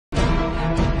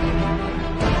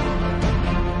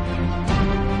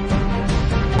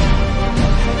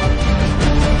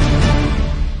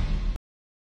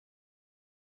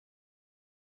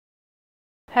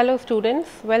Hello students,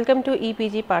 welcome to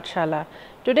EPG Pathshala.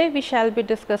 Today we shall be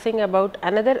discussing about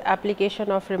another application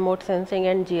of remote sensing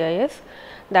and GIS,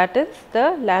 that is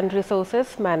the land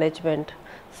resources management.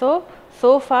 So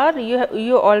far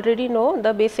you already know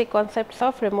the basic concepts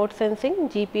of remote sensing,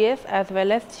 GPS as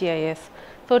well as GIS.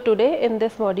 So today in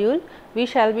this module we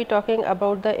shall be talking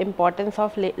about the importance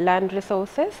of land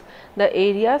resources, the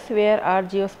areas where our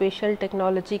geospatial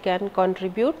technology can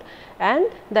contribute, and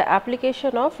the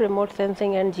application of remote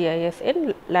sensing and GIS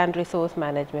in land resource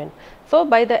management. So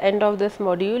by the end of this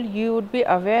module you would be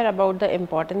aware about the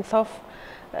importance of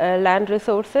land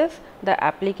resources, the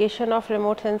application of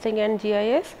remote sensing and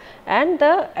GIS, and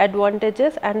the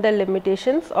advantages and the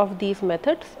limitations of these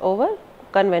methods over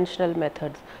conventional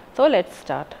methods. So let us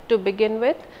start. To begin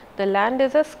with, the land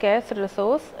is a scarce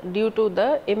resource due to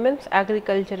the immense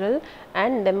agricultural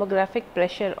and demographic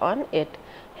pressure on it.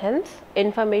 Hence,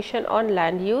 information on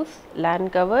land use,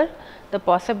 land cover, the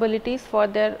possibilities for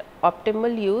their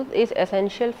optimal use is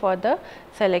essential for the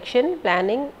selection,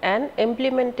 planning and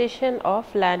implementation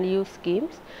of land use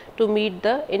schemes to meet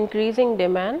the increasing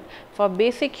demand for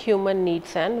basic human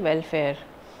needs and welfare.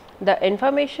 The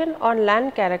information on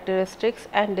land characteristics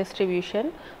and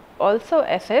distribution also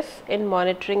assess in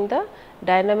monitoring the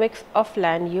dynamics of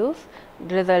land use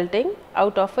resulting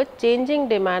out of a changing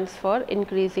demands for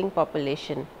increasing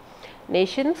population.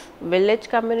 Nations, village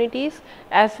communities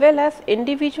as well as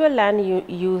individual land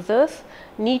users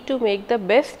need to make the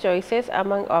best choices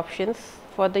among options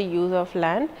for the use of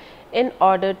land in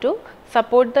order to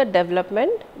support the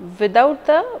development without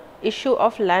the issue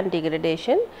of land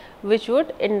degradation, which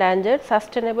would endanger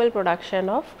sustainable production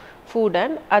of food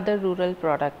and other rural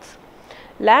products.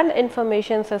 Land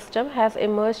information system has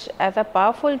emerged as a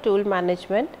powerful tool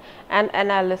management and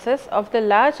analysis of the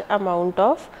large amount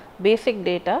of basic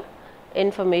data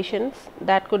informations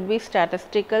that could be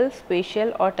statistical,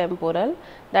 spatial or temporal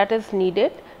that is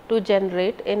needed to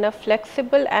generate in a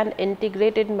flexible and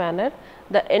integrated manner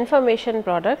the information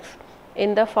products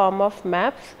in the form of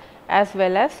maps as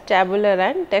well as tabular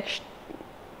and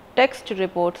text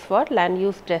reports for land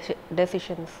use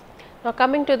decisions. Now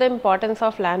coming to the importance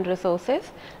of land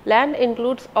resources, land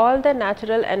includes all the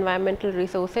natural environmental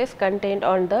resources contained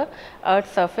on the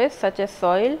earth's surface such as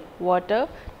soil, water,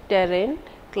 terrain,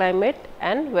 climate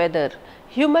and weather.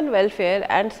 Human welfare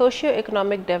and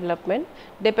socio-economic development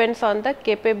depends on the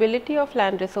capability of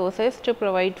land resources to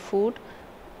provide food,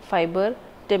 fiber,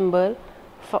 timber,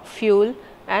 fuel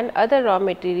and other raw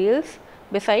materials,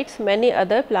 besides many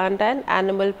other plant and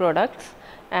animal products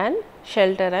and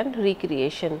shelter and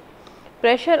recreation.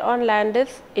 Pressure on land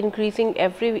is increasing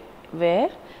everywhere,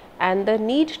 and the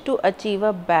need to achieve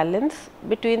a balance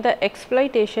between the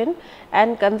exploitation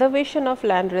and conservation of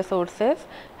land resources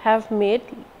have made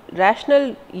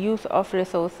rational use of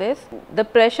resources. The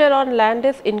pressure on land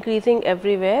is increasing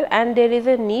everywhere and there is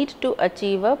a need to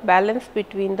achieve a balance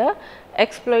between the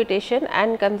exploitation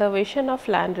and conservation of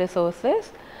land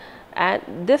resources, and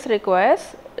this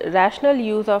requires rational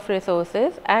use of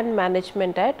resources and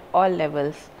management at all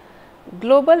levels.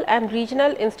 Global and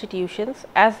regional institutions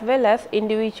as well as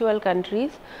individual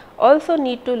countries also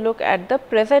need to look at the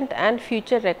present and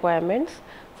future requirements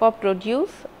for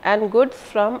produce and goods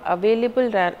from available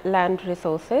land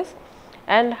resources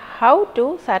and how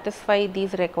to satisfy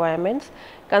these requirements,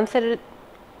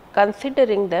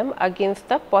 considering them against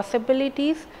the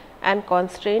possibilities and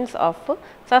constraints of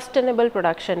sustainable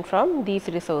production from these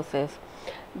resources.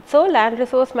 So, land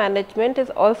resource management is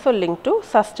also linked to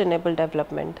sustainable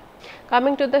development.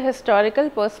 Coming to the historical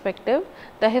perspective,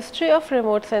 the history of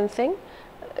remote sensing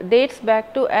dates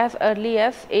back to as early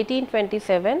as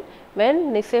 1827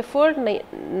 when Nicéphore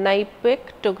Niépce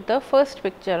took the first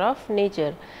picture of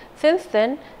nature. Since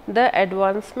then, the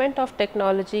advancement of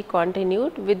technology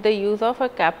continued with the use of a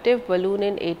captive balloon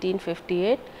in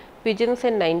 1858, pigeons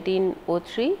in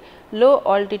 1903, low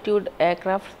altitude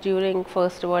aircraft during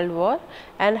First World War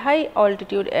and high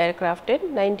altitude aircraft in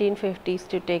 1950s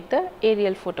to take the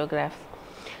aerial photographs.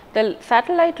 The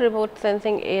satellite remote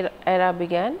sensing era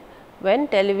began when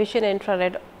television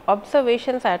infrared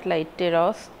observation satellite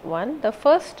TEROS-1, the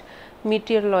first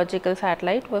meteorological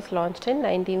satellite, was launched in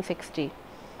 1960.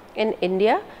 In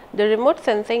India, the remote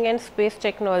sensing and space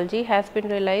technology has been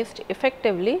realized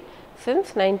effectively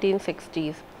since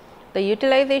 1960s. The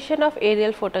utilization of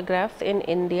aerial photographs in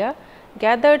India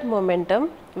gathered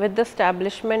momentum with the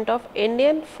establishment of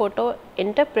Indian Photo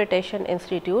Interpretation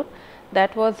Institute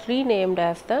that was renamed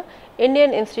as the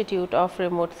Indian Institute of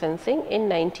Remote Sensing in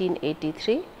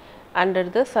 1983 under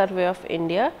the Survey of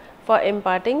India for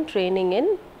imparting training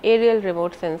in aerial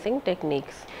remote sensing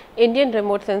techniques. Indian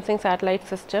remote sensing satellite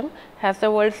system has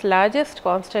the world's largest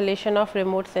constellation of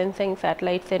remote sensing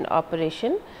satellites in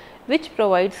operation, which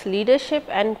provides leadership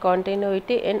and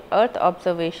continuity in Earth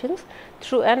observations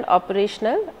through an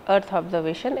operational Earth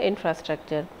observation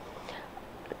infrastructure.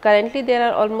 Currently, there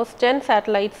are almost 10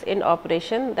 satellites in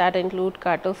operation that include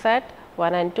Cartosat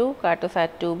 1 and 2, Cartosat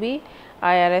 2B,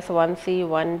 IRS-1C,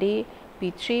 1D,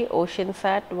 P3,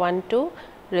 OceanSat 1-2,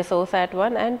 ResoSat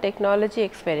 1 and Technology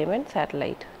Experiment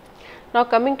Satellite. Now,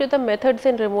 coming to the methods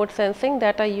in remote sensing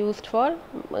that are used for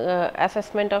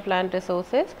assessment of land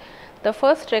resources, the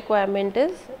first requirement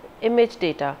is image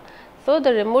data. So,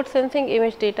 the remote sensing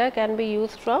image data can be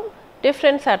used from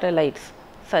different satellites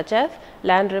such as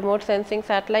land remote sensing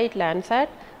satellite Landsat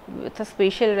with a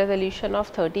spatial resolution of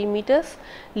 30 meters,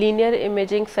 linear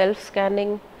imaging self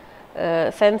scanning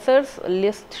sensors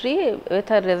LIS-3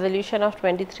 with a resolution of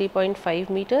 23.5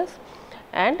 meters,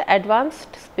 and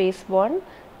advanced spaceborne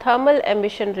thermal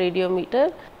emission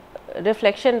radiometer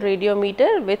reflection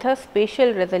radiometer with a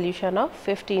spatial resolution of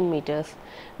 15 meters.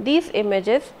 These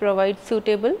images provide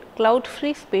suitable cloud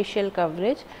free spatial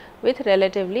coverage with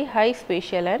relatively high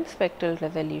spatial and spectral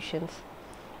resolutions.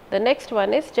 The next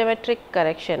one is geometric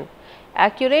correction.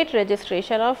 Accurate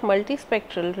registration of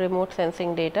multispectral remote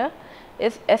sensing data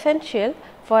is essential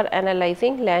for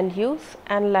analyzing land use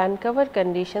and land cover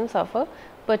conditions of a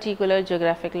particular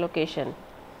geographic location.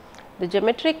 The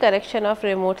geometric correction of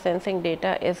remote sensing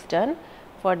data is done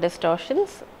for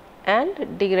distortions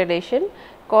and degradation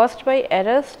caused by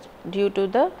errors due to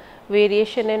the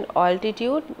variation in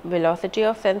altitude, velocity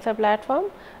of sensor platform,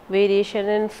 variation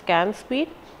in scan speed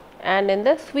and in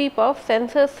the sweep of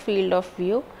sensor's field of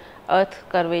view, earth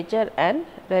curvature and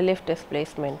relief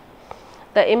displacement.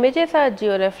 The images are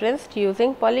georeferenced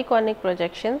using polyconic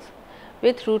projections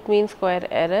with root mean square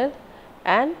error,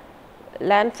 and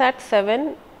Landsat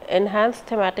 7 enhanced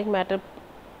thematic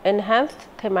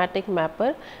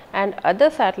mapper and other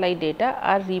satellite data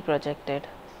are reprojected.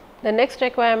 The next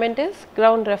requirement is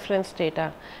ground reference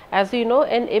data. As you know,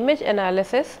 in image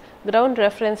analysis, ground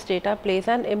reference data plays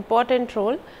an important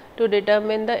role to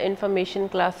determine the information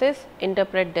classes,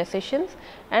 interpret decisions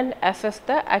and assess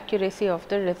the accuracy of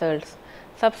the results.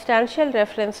 Substantial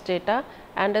reference data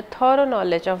and a thorough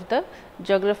knowledge of the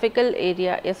geographical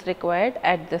area is required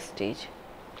at this stage.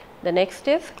 The next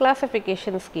is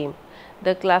classification scheme.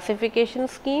 The classification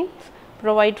schemes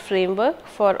provide framework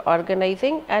for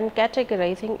organizing and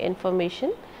categorizing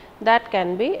information that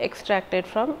can be extracted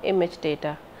from image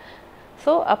data.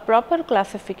 So, a proper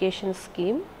classification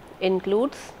scheme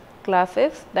includes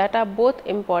classes that are both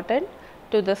important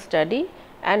to the study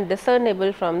and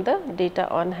discernible from the data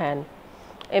on hand.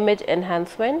 Image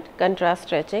enhancement, contrast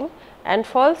stretching and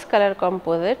false color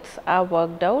composites are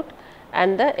worked out,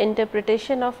 and the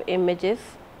interpretation of images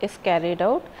is carried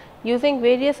out using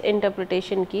various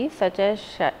interpretation keys such as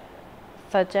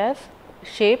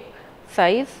shape,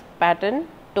 size, pattern,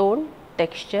 tone,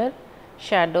 texture,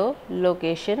 shadow,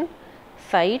 location,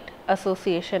 site,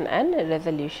 association and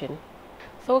resolution.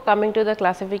 So, coming to the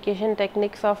classification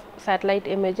techniques of satellite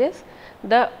images,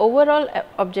 the overall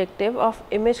objective of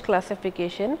image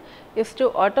classification is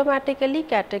to automatically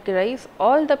categorize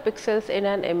all the pixels in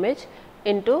an image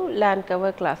into land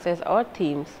cover classes or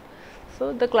themes.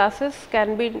 So, the classes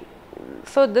can be,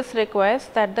 so this requires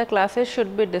that the classes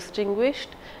should be distinguished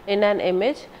in an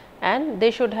image and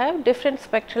they should have different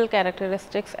spectral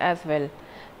characteristics as well.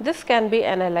 This can be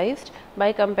analyzed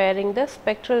by comparing the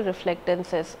spectral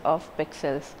reflectances of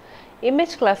pixels.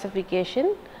 Image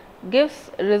classification gives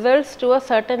results to a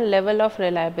certain level of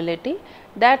reliability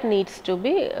that needs to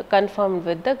be confirmed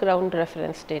with the ground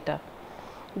reference data.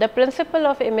 The principle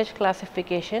of image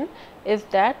classification is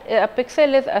that a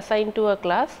pixel is assigned to a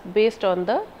class based on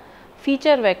the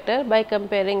feature vector by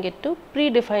comparing it to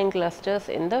predefined clusters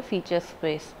in the feature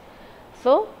space.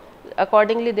 So,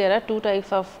 accordingly there are two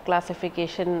types of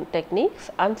classification techniques,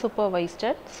 unsupervised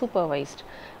and supervised.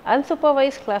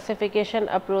 Unsupervised classification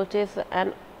approach is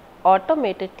an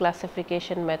automated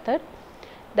classification method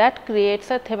that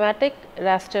creates a thematic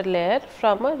raster layer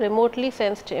from a remotely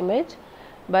sensed image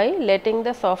by letting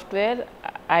the software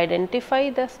identify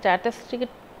the statistical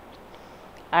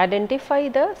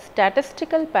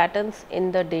patterns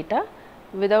in the data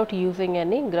without using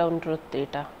any ground truth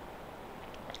data.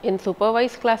 In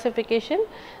supervised classification,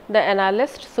 the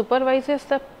analyst supervises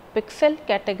the pixel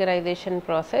categorization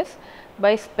process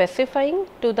by specifying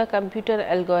to the computer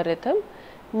algorithm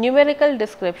numerical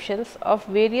descriptions of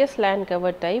various land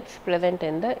cover types present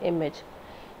in the image.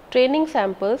 Training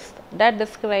samples that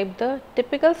describe the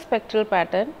typical spectral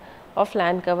pattern of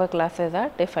land cover classes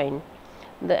are defined.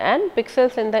 and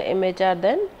pixels in the image are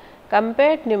then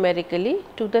compared numerically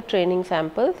to the training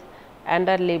samples and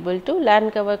are labeled to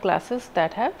land cover classes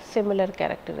that have similar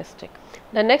characteristics.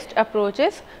 The next approach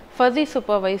is fuzzy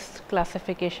supervised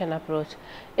classification approach.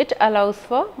 It allows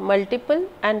for multiple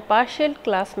and partial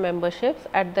class memberships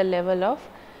at the level of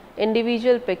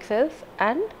individual pixels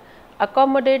and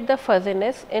accommodate the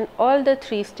fuzziness in all the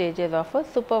three stages of a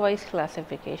supervised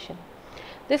classification.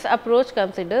 This approach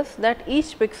considers that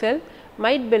each pixel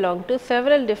might belong to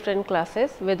several different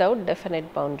classes without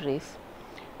definite boundaries.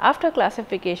 After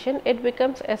classification, it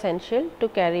becomes essential to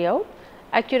carry out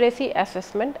accuracy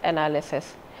assessment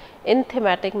analysis. In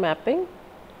thematic mapping,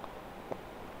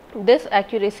 this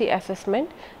accuracy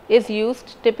assessment is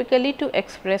used typically to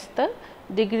express the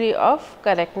degree of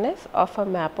correctness of a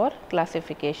map or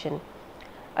classification.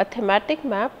 A thematic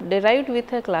map derived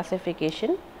with a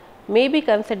classification may be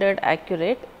considered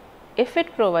accurate if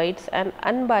it provides an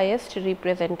unbiased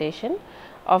representation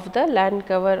of the land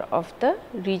cover of the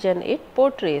region it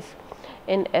portrays.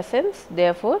 In essence,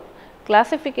 therefore,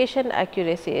 classification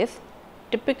accuracy is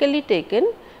typically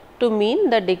taken to mean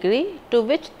the degree to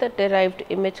which the derived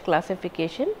image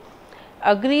classification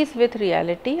agrees with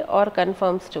reality or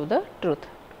conforms to the truth.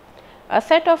 A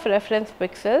set of reference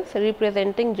pixels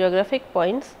representing geographic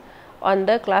points on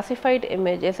the classified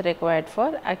image is required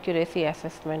for accuracy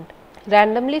assessment.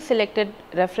 Randomly selected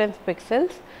reference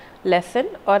pixels lessen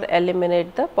or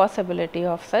eliminate the possibility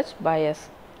of such bias.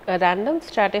 A random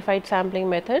stratified sampling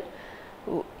method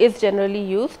is generally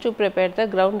used to prepare the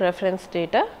ground reference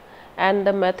data, and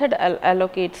the method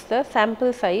allocates the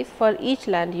sample size for each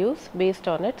land use based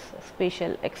on its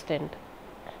spatial extent.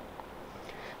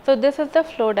 So, this is the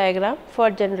flow diagram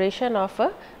for generation of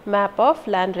a map of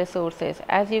land resources.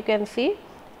 As you can see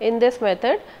in this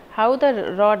method, how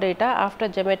the raw data after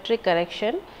geometric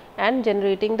correction and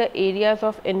generating the areas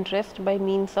of interest by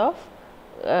means of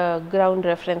ground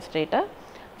reference data,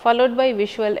 followed by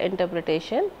visual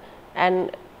interpretation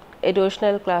and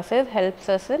erosional classes, helps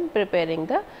us in preparing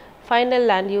the final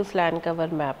land use land cover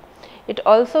map. It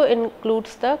also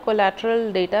includes the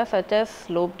collateral data such as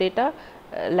slope data,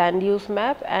 land use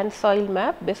map and soil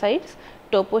map, besides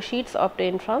topo sheets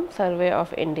obtained from Survey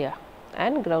of India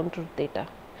and ground truth data.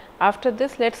 After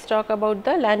this, let us talk about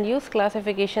the land use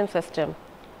classification system.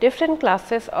 Different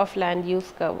classes of land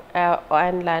use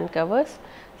and land covers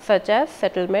such as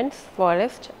settlements,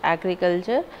 forest,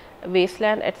 agriculture,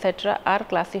 wasteland, etc. are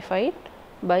classified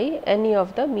by any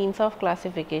of the means of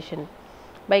classification.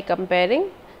 By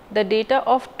comparing the data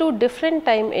of two different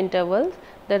time intervals,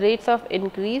 the rates of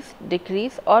increase,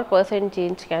 decrease or percent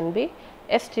change can be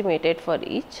estimated for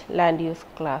each land use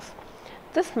class.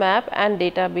 This map and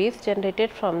database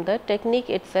generated from the technique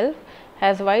itself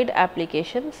has wide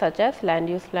applications such as land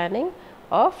use planning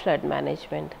or flood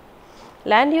management.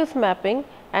 Land use mapping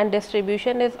and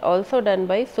distribution is also done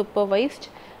by supervised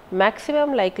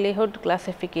maximum likelihood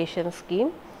classification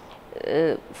scheme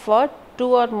for two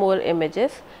or more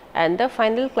images, and the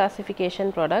final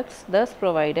classification products thus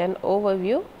provide an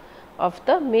overview of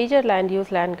the major land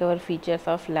use land cover features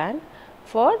of land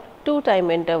for two time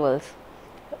intervals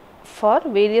for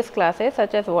various classes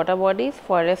such as water bodies,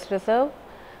 forest reserve,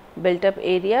 built up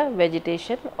area,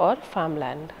 vegetation or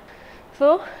farmland.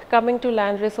 So, coming to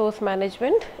land resource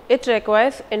management, it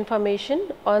requires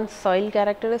information on soil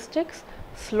characteristics,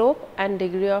 slope and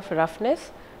degree of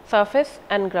roughness, surface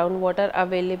and groundwater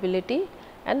availability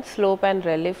and slope and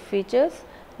relief features,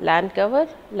 land cover,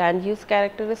 land use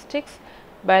characteristics,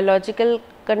 biological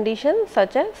conditions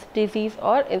such as disease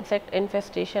or insect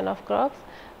infestation of crops,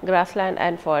 grassland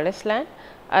and forest land,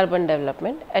 urban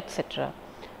development, etc.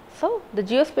 So, the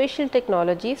geospatial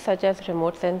technologies such as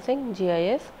remote sensing,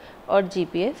 GIS or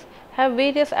GPS have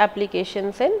various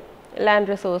applications in land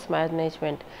resource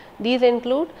management. These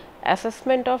include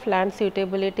assessment of land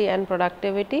suitability and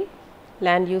productivity,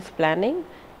 land use planning,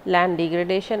 land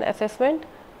degradation assessment,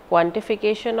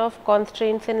 quantification of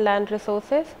constraints in land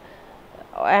resources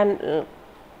and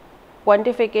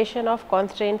quantification of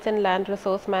constraints in land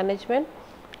resource management,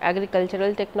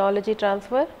 agricultural technology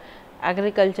transfer,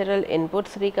 agricultural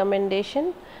inputs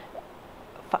recommendation,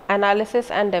 analysis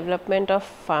and development of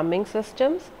farming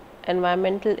systems,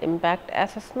 environmental impact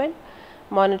assessment,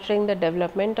 monitoring the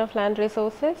development of land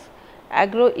resources,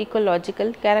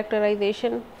 agroecological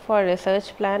characterization for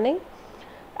research planning,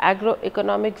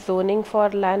 agroeconomic zoning for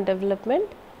land development,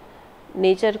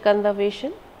 nature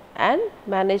conservation and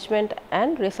management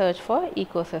and research for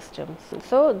ecosystems.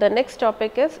 So, the next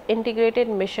topic is integrated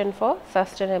mission for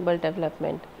sustainable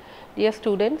development. Dear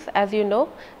students, as you know,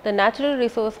 the natural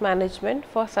resource management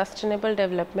for sustainable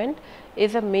development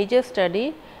is a major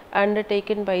study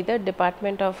undertaken by the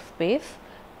Department of Space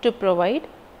to provide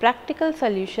practical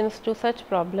solutions to such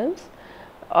problems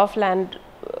of land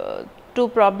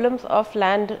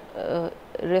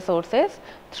resources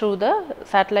through the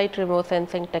satellite remote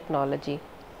sensing technology.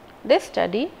 This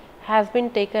study has been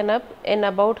taken up in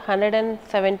about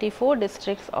 174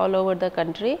 districts all over the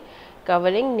country,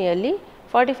 covering nearly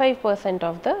 45%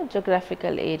 of the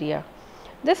geographical area.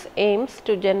 This aims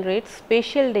to generate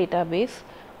spatial database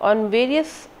on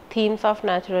various themes of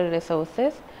natural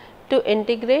resources to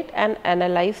integrate and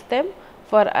analyze them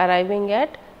for arriving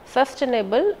at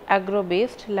sustainable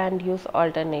agro-based land use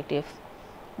alternatives.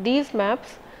 These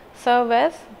maps serve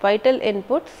as vital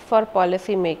inputs for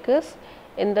policy makers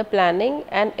in the planning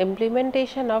and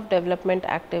implementation of development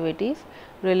activities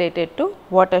related to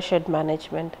watershed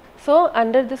management. So,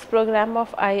 under this program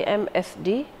of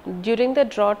IMSD, during the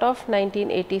drought of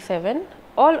 1987,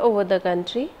 all over the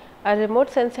country, a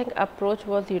remote sensing approach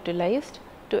was utilized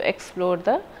to explore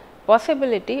the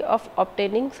possibility of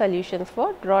obtaining solutions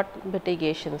for drought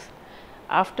mitigations.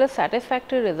 After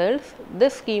satisfactory results,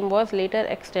 this scheme was later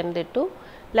extended to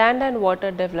land and water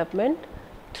development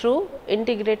through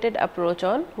integrated approach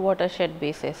on watershed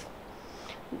basis.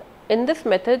 In this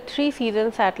method,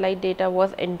 3-season satellite data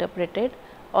was interpreted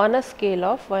on a scale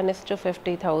of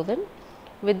 1:50,000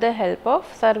 with the help of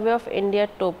Survey of India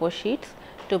topo sheets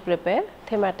to prepare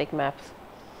thematic maps.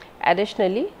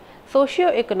 Additionally,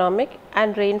 socio-economic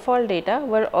and rainfall data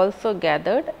were also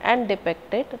gathered and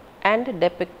depicted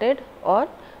on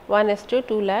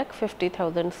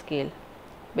 1:250,000 scale.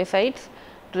 Besides,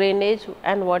 drainage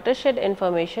and watershed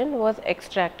information was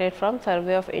extracted from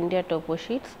Survey of India topo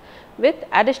sheets with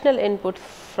additional inputs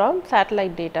from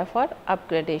satellite data for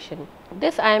upgradation.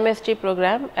 This IMSD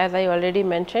program, as I already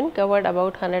mentioned, covered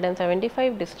about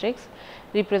 175 districts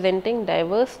representing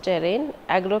diverse terrain,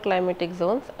 agroclimatic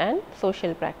zones and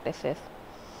social practices.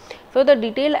 So, the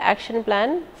detailed action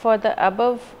plan for the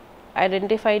above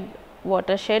identified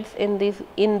watersheds in these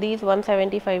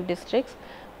 175 districts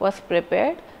was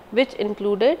prepared, which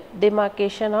included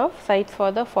demarcation of sites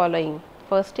for the following.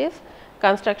 First is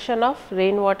construction of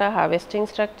rainwater harvesting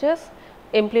structures,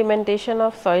 implementation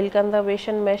of soil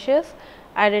conservation measures,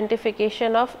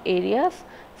 identification of areas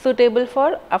suitable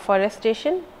for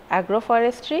afforestation,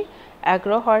 agroforestry,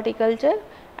 agrohorticulture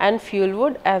and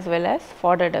fuelwood as well as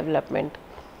fodder development.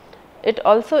 It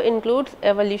also includes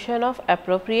evolution of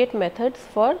appropriate methods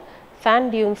for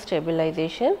sand dune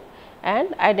stabilization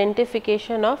and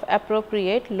identification of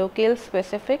appropriate locale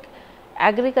specific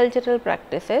agricultural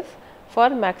practices for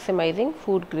maximizing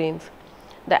food grains.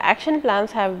 The action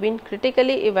plans have been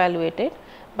critically evaluated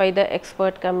by the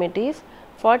expert committees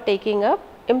for taking up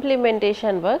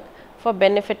implementation work for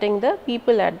benefiting the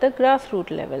people at the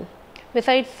grassroots level.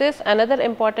 Besides this, another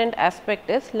important aspect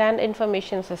is land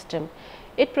information system.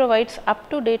 It provides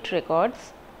up-to-date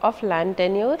records of land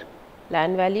tenure,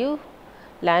 land value,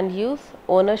 land use,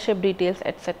 ownership details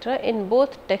etc. in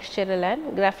both textual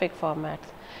and graphic formats.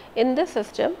 In this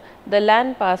system, the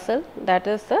land parcel, that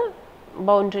is the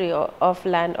boundary of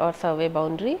land or survey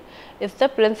boundary, is the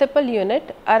principal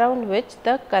unit around which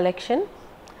the collection,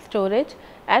 storage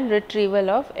and retrieval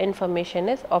of information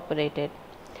is operated.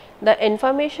 The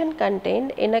information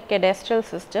contained in a cadastral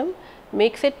system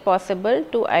makes it possible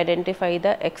to identify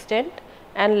the extent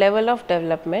and level of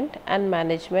development and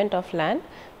management of land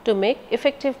to make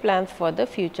effective plans for the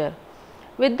future.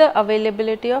 With the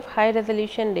availability of high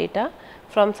resolution data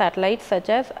from satellites such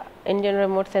as Indian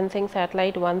Remote Sensing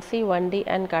Satellite 1C, 1D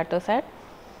and Cartosat,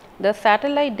 the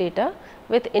satellite data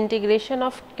with integration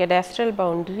of cadastral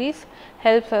boundaries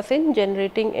helps us in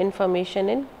generating information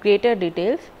in greater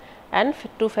details and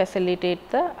to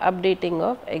facilitate the updating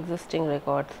of existing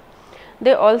records.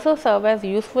 They also serve as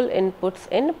useful inputs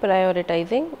in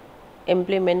prioritizing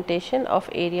implementation of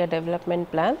area development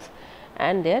plans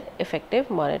and their effective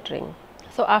monitoring.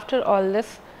 So, after all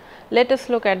this, let us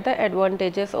look at the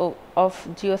advantages of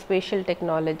geospatial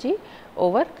technology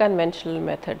over conventional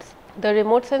methods. The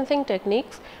remote sensing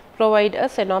techniques provide a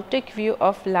synoptic view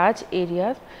of large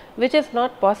areas which is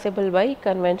not possible by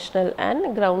conventional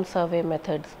and ground survey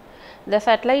methods. The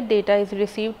satellite data is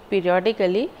received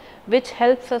periodically, which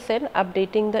helps us in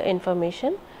updating the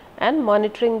information and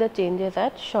monitoring the changes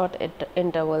at short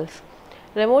intervals.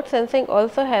 Remote sensing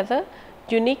also has a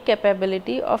unique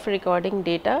capability of recording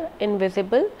data in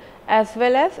visible as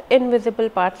well as invisible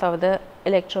parts of the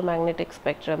electromagnetic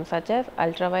spectrum such as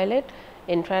ultraviolet,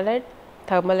 infrared,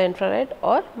 thermal infrared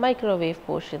or microwave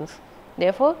portions.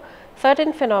 Therefore,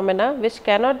 certain phenomena which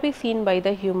cannot be seen by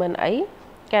the human eye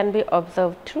can be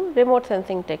observed through remote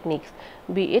sensing techniques,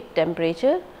 be it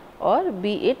temperature or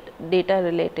be it data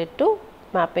related to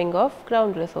mapping of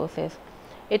ground resources.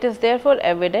 It is therefore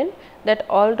evident that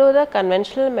although the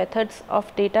conventional methods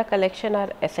of data collection are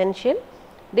essential,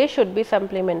 they should be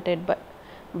supplemented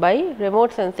by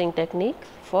remote sensing techniques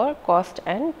for cost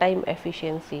and time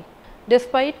efficiency.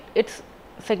 Despite its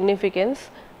significance,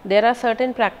 there are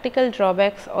certain practical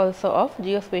drawbacks also of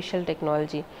geospatial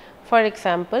technology. For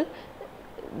example,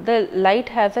 the light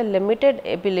has a limited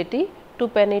ability to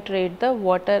penetrate the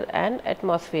water and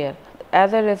atmosphere.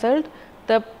 As a result,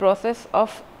 the process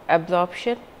of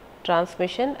absorption,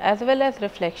 transmission as well as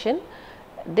reflection,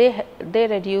 they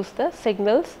reduce the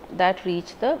signals that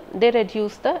reach they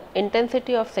reduce the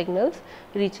intensity of signals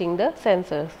reaching the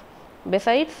sensors.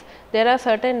 Besides, there are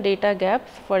certain data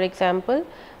gaps. For example,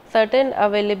 certain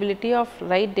availability of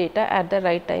right data at the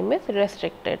right time is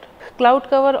restricted. Cloud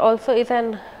cover also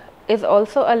is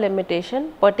also a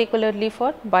limitation, particularly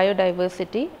for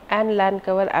biodiversity and land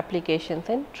cover applications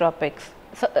in tropics.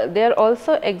 So, there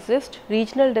also exist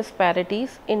regional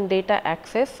disparities in data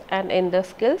access and in the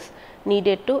skills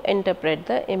needed to interpret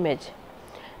the image.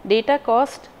 Data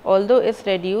cost, although is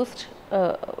reduced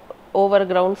over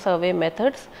ground survey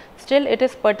methods, still it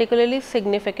is particularly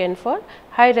significant for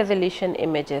high resolution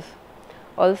images.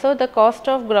 Also, the cost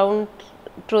of ground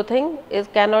truthing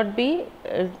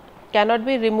cannot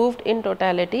be removed in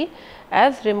totality,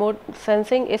 as remote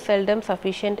sensing is seldom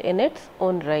sufficient in its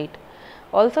own right.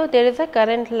 Also, there is a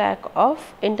current lack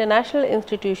of international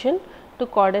institution to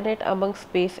coordinate among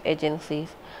space agencies.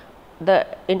 The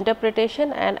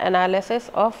interpretation and analysis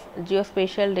of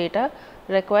geospatial data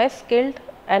requires skilled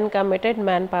and committed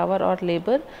manpower or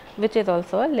labor, which is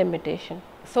also a limitation.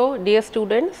 So, dear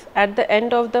students, at the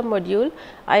end of the module,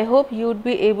 I hope you would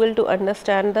be able to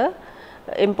understand the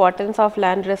importance of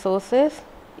land resources.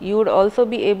 You would also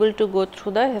be able to go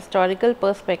through the historical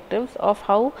perspectives of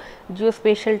how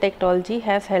geospatial technology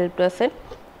has helped us in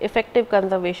effective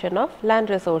conservation of land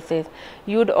resources.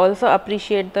 You would also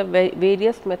appreciate the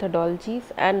various methodologies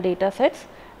and data sets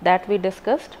that we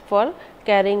discussed for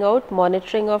carrying out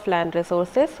monitoring of land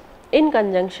resources in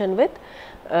conjunction with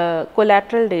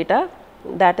collateral data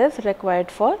that is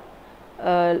required for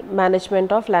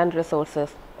management of land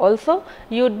resources. Also,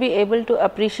 you would be able to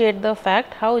appreciate the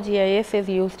fact how GIS is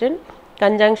used in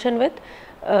conjunction with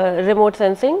remote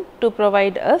sensing to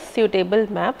provide us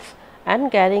suitable maps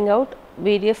and carrying out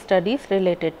various studies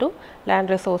related to land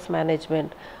resource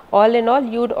management. All in all,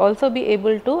 you would also be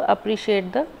able to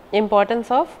appreciate the importance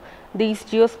of these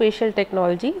geospatial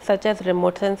technology such as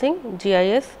remote sensing,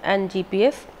 GIS and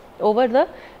GPS over the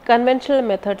conventional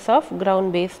methods of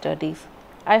ground based studies.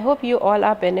 I hope you all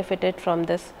are benefited from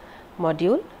this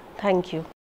module. Thank you.